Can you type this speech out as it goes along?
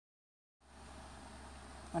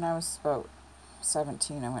When I was about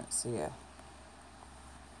 17, I went to see a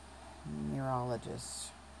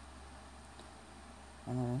neurologist.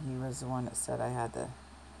 And then he was the one that said I had the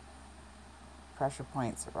pressure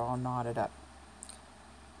points that were all knotted up.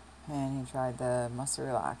 And he tried the muscle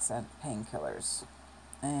relaxant painkillers.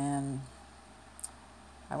 And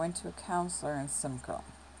I went to a counselor in Simcoe.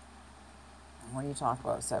 What do you talk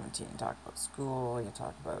about at 17? You talk about school, you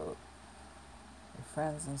talk about your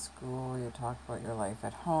friends in school, you talk about your life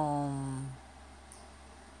at home.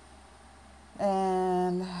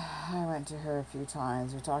 And I went to her a few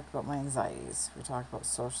times. We talked about my anxieties. We talked about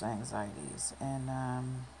social anxieties. And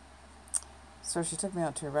so she took me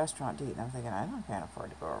out to a restaurant to eat. And I'm thinking, can't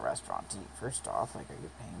afford to go to a restaurant to eat. First off, like, are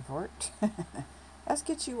you paying for it? Let's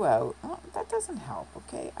get you out. Well, that doesn't help,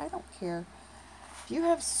 okay? I don't care. If you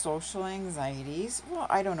have social anxieties, well,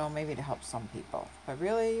 I don't know, maybe to help some people. But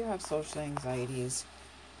really, you have social anxieties.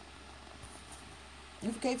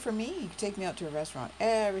 Okay, for me, you could take me out to a restaurant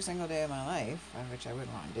every single day of my life, which I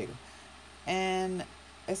wouldn't want to do. And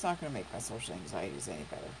it's not going to make my social anxieties any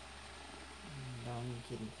better. No,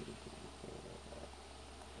 kitty.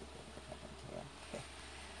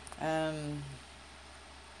 Okay.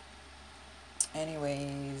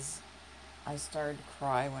 Anyways, I started to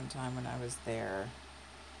cry one time when I was there.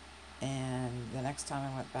 And the next time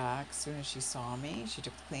I went back, as soon as she saw me, she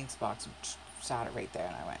took the Kleenex box and sat it right there.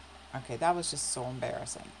 And I went, okay, that was just so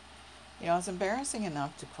embarrassing. You know, it's embarrassing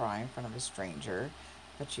enough to cry in front of a stranger,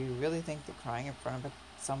 but you really think that crying in front of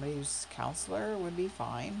somebody who's a counselor would be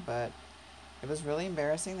fine. But it was really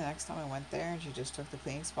embarrassing the next time I went there, and she just took the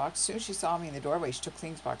Kleenex box. As soon as she saw me in the doorway, she took the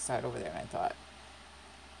Kleenex box out over there, and I thought,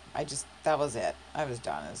 that was it. I was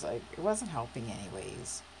done. It was like, it wasn't helping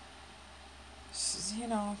anyways. She's,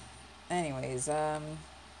 anyways,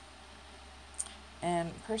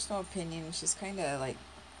 and personal opinion, she's kind of like,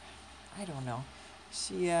 I don't know.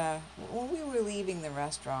 She, when we were leaving the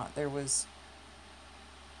restaurant, there was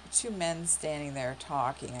two men standing there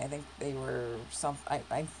talking. I think they were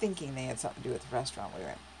I'm thinking they had something to do with the restaurant we were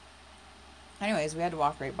in. Anyways, we had to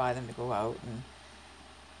walk right by them to go out, and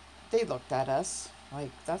they looked at us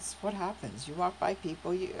like, that's what happens. You walk by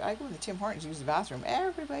people. I go to the Tim Hortons, use the bathroom.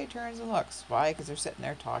 Everybody turns and looks. Why? Because they're sitting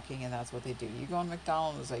there talking, and that's what they do. You go in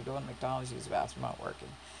McDonald's, they go in McDonald's, use the bathroom, not working.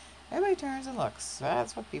 Everybody turns and looks.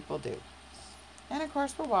 That's what people do. And of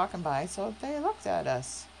course, we're walking by, so they looked at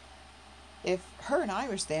us. If her and I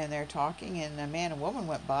were standing there talking, and a man and woman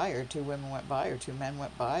went by, or two women went by, or two men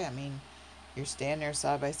went by, I mean, you're standing there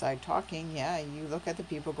side by side talking, yeah, you look at the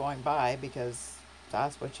people going by, because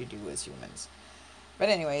that's what you do as humans. But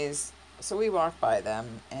anyways, so we walked by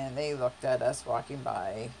them, and they looked at us walking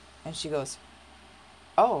by, and she goes,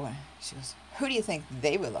 who do you think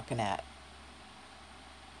they were looking at?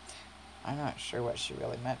 I'm not sure what she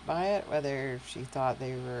really meant by it, whether she thought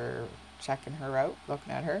they were checking her out,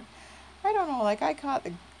 looking at her. I don't know, like, I caught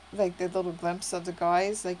the little glimpse of the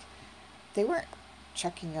guys, like, they weren't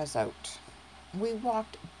checking us out. We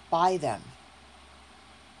walked by them.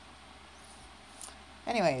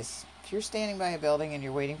 Anyways, if you're standing by a building and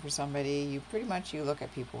you're waiting for somebody, you look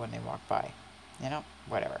at people when they walk by.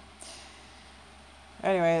 Whatever.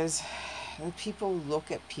 Anyways, the people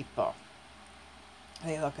look at people.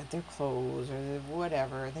 They look at their clothes or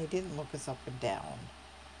whatever. They didn't look us up and down.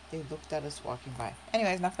 They looked at us walking by.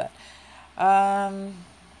 Anyways, enough of that.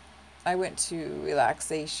 I went to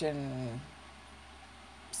relaxation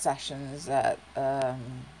sessions at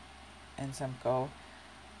in Simcoe,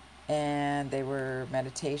 and they were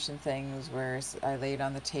meditation things where I laid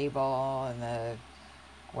on the table, and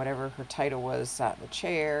whatever her title was sat in the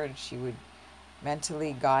chair, and she would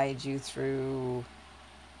mentally guide you through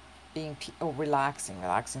relaxing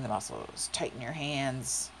the muscles. Tighten your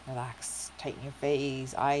hands, relax. Tighten your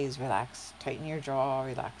face, eyes, relax. Tighten your jaw,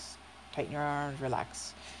 relax. Tighten your arms,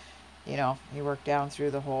 relax. You work down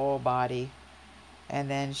through the whole body. And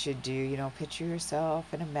then she'd do, picture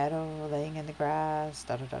yourself in a meadow, laying in the grass,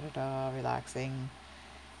 relaxing.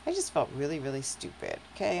 I just felt really, really stupid.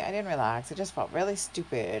 Okay, I didn't relax. I just felt really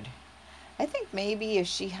stupid. I think maybe if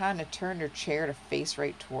she hadn't turned her chair to face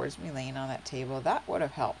right towards me, laying on that table, that would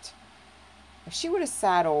have helped. If she would have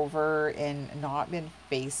sat over and not been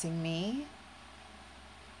facing me,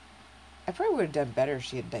 I probably would have done better if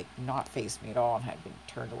she had not faced me at all and had been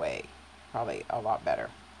turned away. Probably a lot better.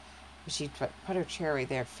 But she put her chair right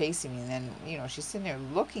there facing me, and then, she's sitting there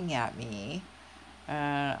looking at me.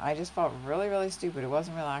 I just felt really, really stupid. It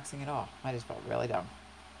wasn't relaxing at all. I just felt really dumb.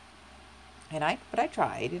 But I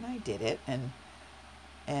tried, and I did it, and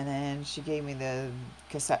then she gave me the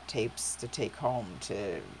cassette tapes to take home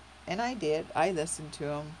and I did. I listened to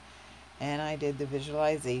them, And I did the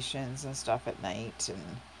visualizations and stuff at night,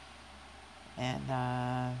 and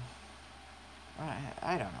I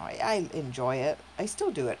don't know. I enjoy it. I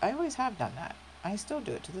still do it. I always have done that. I still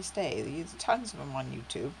do it to this day. There's tons of them on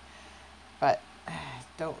YouTube. But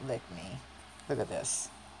don't lick me. Look at this.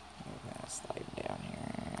 I'm going to slide down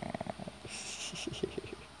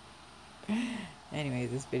here. Anyway,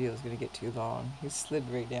 this video is going to get too long. He slid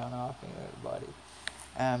right down off me with his body.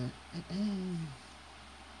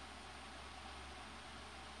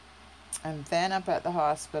 And then up at the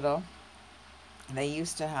hospital, they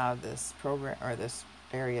used to have this program, or this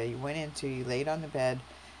area you went into, you laid on the bed,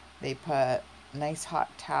 they put nice hot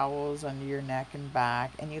towels under your neck and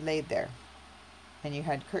back, and you laid there. And you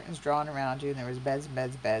had curtains drawn around you, and there was beds and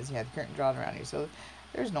beds and beds. You had the curtain drawn around you. So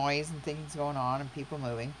there's noise and things going on and people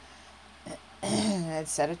moving. And it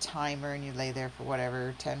set a timer, and you lay there for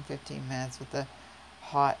whatever, 10, 15 minutes with the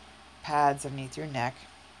hot pads underneath your neck.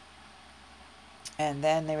 And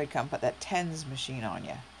then they would come put that TENS machine on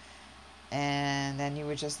you. And then you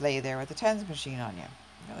would just lay there with the TENS machine on you.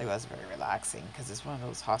 It really was very relaxing, because it's one of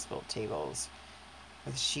those hospital tables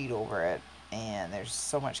with a sheet over it. And there's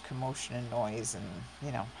so much commotion and noise and,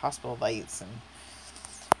 you know, hospital lights.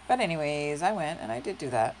 But anyways, I went and I did do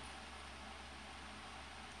that.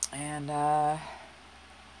 And I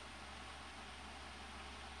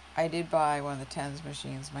did buy one of the TENS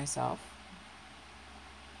machines myself.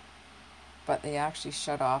 But they actually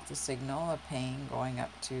shut off the signal of pain going up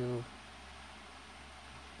to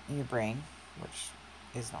your brain, which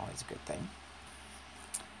isn't always a good thing.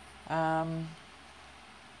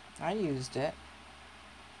 I used it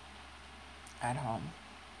at home.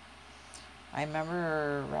 I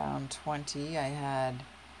remember around 20, I had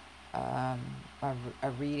a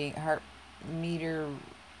reading, heart meter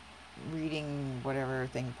reading, whatever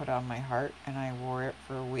thing put on my heart, and I wore it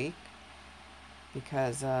for a week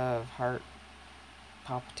because of heart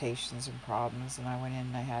palpitations and problems. And I went in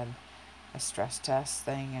and I had a stress test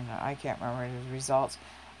thing, and I can't remember the results.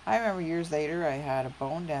 I remember years later I had a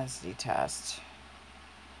bone density test.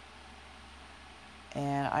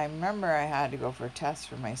 And I remember I had to go for a test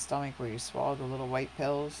for my stomach where you swallow the little white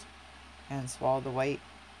pills and swallow the white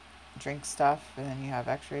drink stuff, and then you have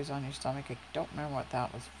x-rays on your stomach. I don't remember what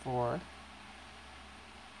that was for.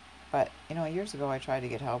 But, you know, years ago I tried to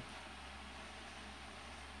get help.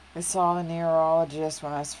 I saw the neurologist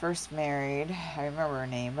when I was first married. I remember her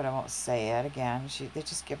name, but I won't say it again. They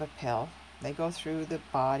just give a pill. They go through the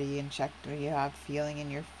body and check, do you have feeling in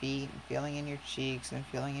your feet, and feeling in your cheeks, and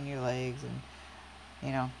feeling in your legs, and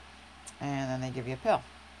you know, and then they give you a pill.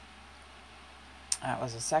 That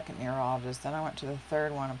was the second neurologist. Then I went to the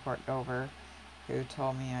third one in Port Dover, who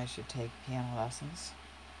told me I should take piano lessons,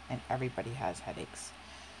 and everybody has headaches.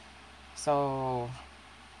 So,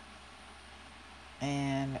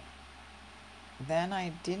 and then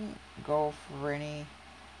I didn't go for any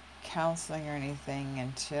counseling or anything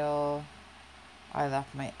until I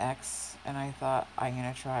left my ex, and I thought, I'm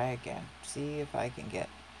going to try again. See if I can get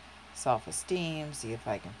self-esteem, see if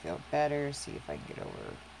I can feel better, see if I can get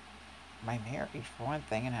over my marriage for one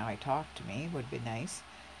thing, and how he talked to me would be nice.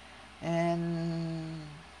 And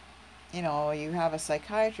you know, you have a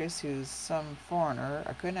psychiatrist who's some foreigner.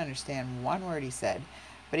 I couldn't understand one word he said,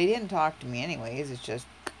 but he didn't talk to me anyways. It's just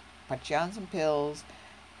put you on some pills,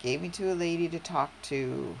 gave me to a lady to talk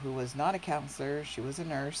to who was not a counselor. She was a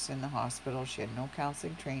nurse in the hospital. She had no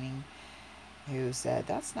counseling training, who said,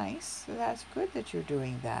 that's nice, that's good that you're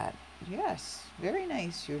doing that. Yes, very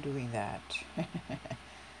nice you're doing that.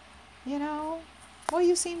 You know, well,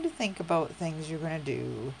 you seem to think about things you're going to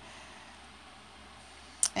do.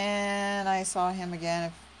 And I saw him again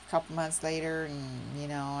a couple months later, and, you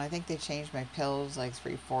know, I think they changed my pills like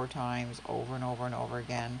 3-4 times over and over and over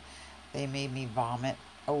again. They made me vomit.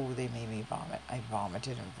 Oh, they made me vomit. I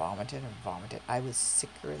vomited and vomited and vomited. I was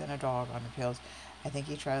sicker than a dog on the pills. I think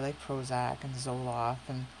he tried like Prozac and Zoloft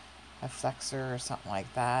and a Flexor or something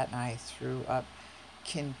like that, and I threw up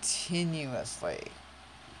continuously.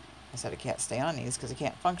 I said, I can't stay on these because I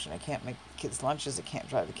can't function. I can't make kids' lunches. I can't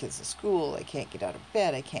drive the kids to school. I can't get out of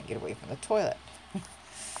bed. I can't get away from the toilet.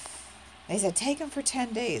 They said, take them for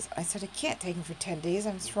 10 days. I said, I can't take them for 10 days.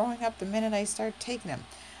 I'm throwing up the minute I start taking them.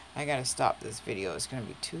 I got to stop this video. It's going to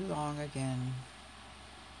be too long again.